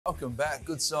Welcome back.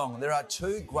 Good song. There are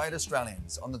two great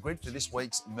Australians on the grid for this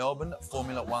week's Melbourne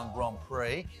Formula One Grand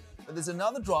Prix. But there's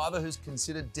another driver who's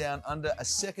considered down under a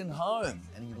second home,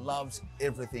 and he loves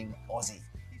everything Aussie.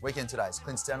 Weekend today's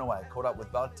Clint Stanaway caught up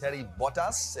with Valtteri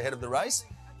Bottas ahead of the race,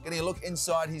 getting a look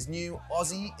inside his new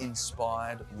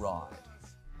Aussie-inspired ride.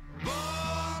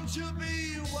 Born to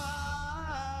be wild.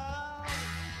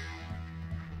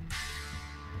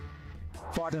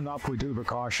 Partnered up with Uber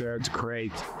Car Share to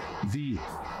create the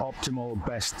optimal,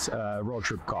 best road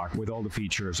trip car with all the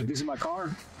features. So this is my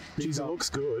car. Jeez, it looks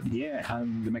good. Yeah,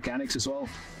 and the mechanics as well.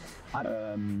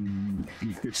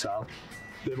 Good style.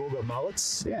 They've all got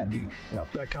mullets. Yeah.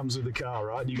 That comes with the car,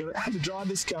 right? You got to drive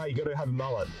this car. You got to have a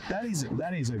mullet. That is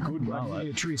a good mullet.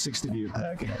 A 360 view.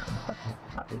 Okay.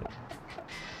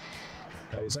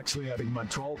 It's actually, I think, my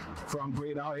 12th Grand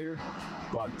Prix now here,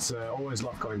 but always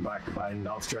love going back in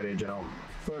Australia in general.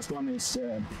 First one is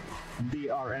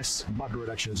DRS bug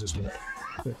reduction system.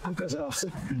 And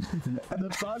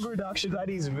the bug reduction, that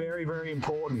is very, very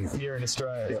important here in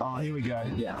Australia. Oh, here we go.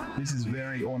 Yeah. This is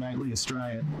very ornately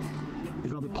Australian.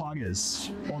 You've got the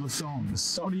pluggers, or the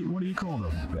thongs. What do you call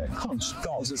them? Thongs.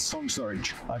 This is thong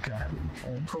storage. Okay.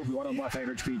 Probably one of my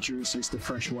favorite features is the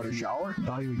freshwater shower.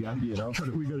 Oh, here we go. You know,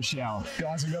 we got a shower.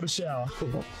 Guys, we got a shower.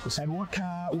 And what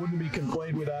car wouldn't be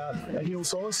complete without a heel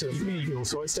source, a mini heel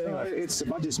source? Anyway. It's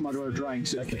about this modular drying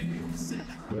system. Okay.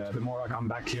 Yeah, the more I come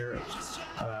back here,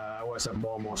 I always have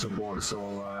more and more support.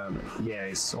 So yeah,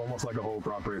 it's almost like a whole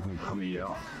property for me.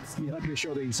 Yeah, let me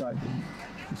show the inside.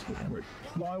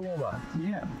 Fly warmer.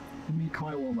 Yeah,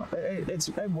 Fly warmer.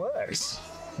 It works.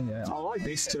 Yeah, I like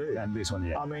this too. And this one,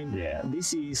 yeah. I mean,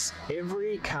 this is,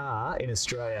 every car in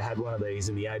Australia had one of these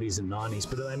in the 80s and 90s,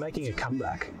 but are they making a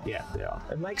comeback? Yeah, they are.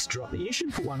 It makes drop. You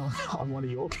should put one on one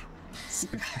of your cars.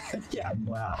 Yeah.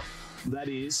 Wow. That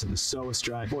is so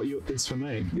Australian. What, it's for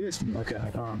me? Yes. Okay.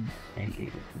 Thank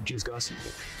you. Cheers, guys.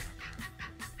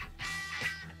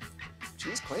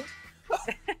 Cheers, Clint.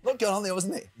 A lot going on there,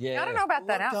 wasn't there? Yeah. I don't know about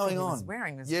that outfit going he was on.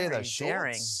 wearing. Was Yeah, very those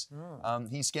daring. shorts.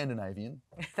 He's Scandinavian.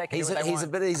 He's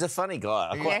a funny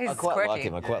guy. I quite like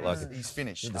him. I quite like him. He's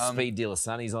finished. The speed dealer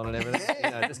sunnies on and everything. You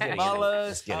know,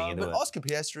 just getting into but it. Oscar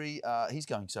Piastri, he's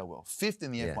going so well. 5th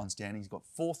in the F1 standings. He's got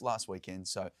 4th last weekend.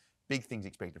 So big things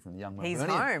expected from the young man. He's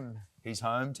home. His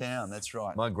hometown, that's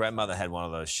right. My grandmother had one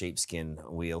of those sheepskin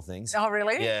wheel things. Oh,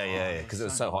 really? Yeah, because it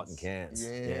was so hot in Cairns.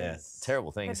 Yeah,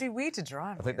 terrible things. It'd be weird to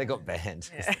drive. I think they got banned.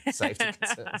 Safety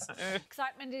concerns.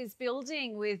 Excitement is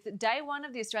building with day one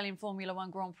of the Australian Formula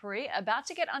One Grand Prix about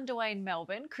to get underway in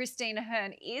Melbourne. Christina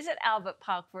Hearn is at Albert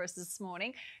Park for us this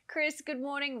morning. Chris, good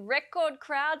morning. Record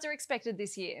crowds are expected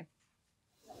this year.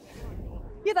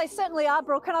 Yeah, they certainly are,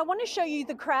 Brooke, and I want to show you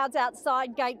the crowds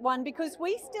outside Gate 1 because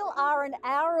we still are an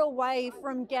hour away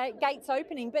from gates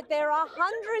opening, but there are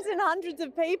hundreds and hundreds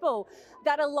of people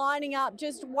that are lining up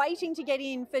just waiting to get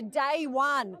in for day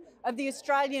one of the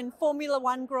Australian Formula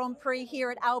One Grand Prix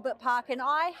here at Albert Park, and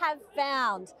I have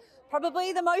found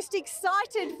probably the most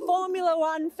excited Formula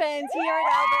One fans here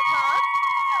at Albert Park,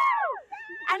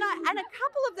 and a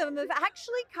couple of them have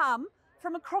actually come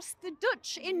from across the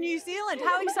Dutch in New Zealand.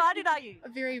 How excited are you?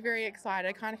 Very, very excited.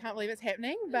 I kind of can't believe it's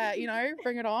happening, but you know,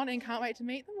 bring it on, and can't wait to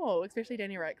meet them all, especially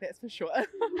Danny Roke, that's for sure. And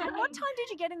what time did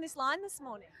you get in this line this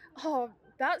morning? Oh,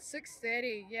 about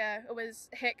 6:30. Yeah, it was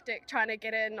hectic trying to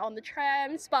get in on the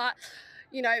trams, but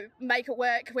you know, make it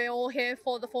work. We're all here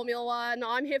for the Formula One.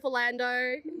 I'm here for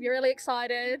Lando. We're really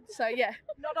excited. So yeah.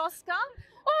 Not Oscar?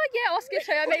 Oh yeah, Oscar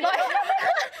too. I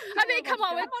mean, come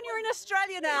on. You're in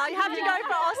Australia now. You have to go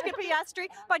for Oscar Piastri.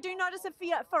 But I do notice a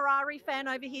Ferrari fan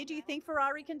over here. Do you think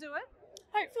Ferrari can do it?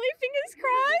 Hopefully, fingers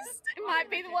crossed. It might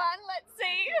be the one. Let's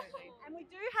see. And we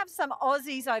do have some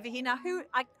Aussies over here now.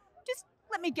 Just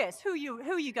let me guess. Who are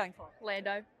you going for?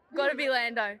 Lando. Got to be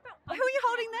Lando. Who are you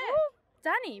holding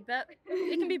there? Danny, but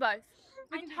it can be both.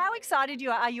 And how excited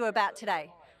are you about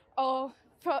today? Oh,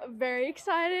 very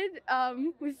excited.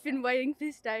 We've been waiting for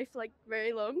this day for like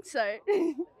very long, so.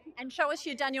 And show us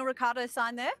your Daniel Ricciardo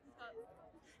sign there.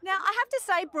 Now, I have to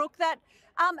say, Brooke, that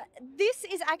this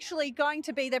is actually going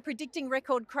to be, they're predicting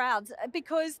record crowds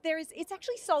because it's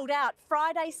actually sold out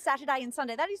Friday, Saturday and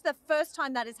Sunday. That is the first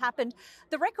time that has happened.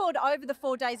 The record over the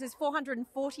 4 days is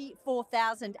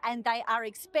 444,000 and they are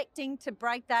expecting to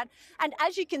break that. And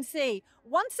as you can see,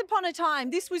 once upon a time,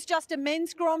 this was just a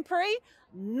men's Grand Prix.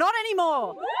 Not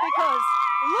anymore, because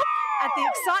look at the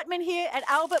excitement here at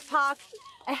Albert Park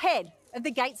ahead of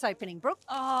the gates opening. Brooke?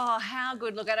 Oh, how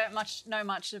good. Look, I don't know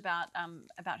much about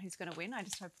who's going to win. I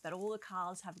just hope that all the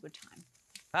cars have a good time.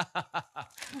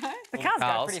 The cars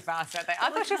go pretty fast, don't they? I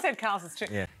thought she said cars too.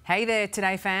 Yeah. Hey there,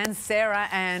 Today fans. Sarah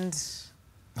and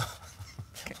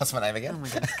What's my name again? Oh my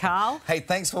goodness, Carl. Hey,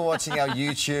 thanks for watching our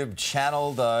YouTube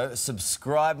channel, though.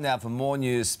 Subscribe now for more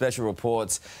news, special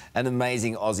reports, and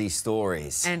amazing Aussie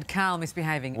stories. And Carl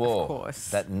misbehaving, Whoa, of course.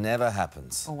 that never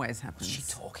happens. Always happens. What's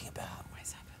she talking about?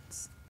 Always happens.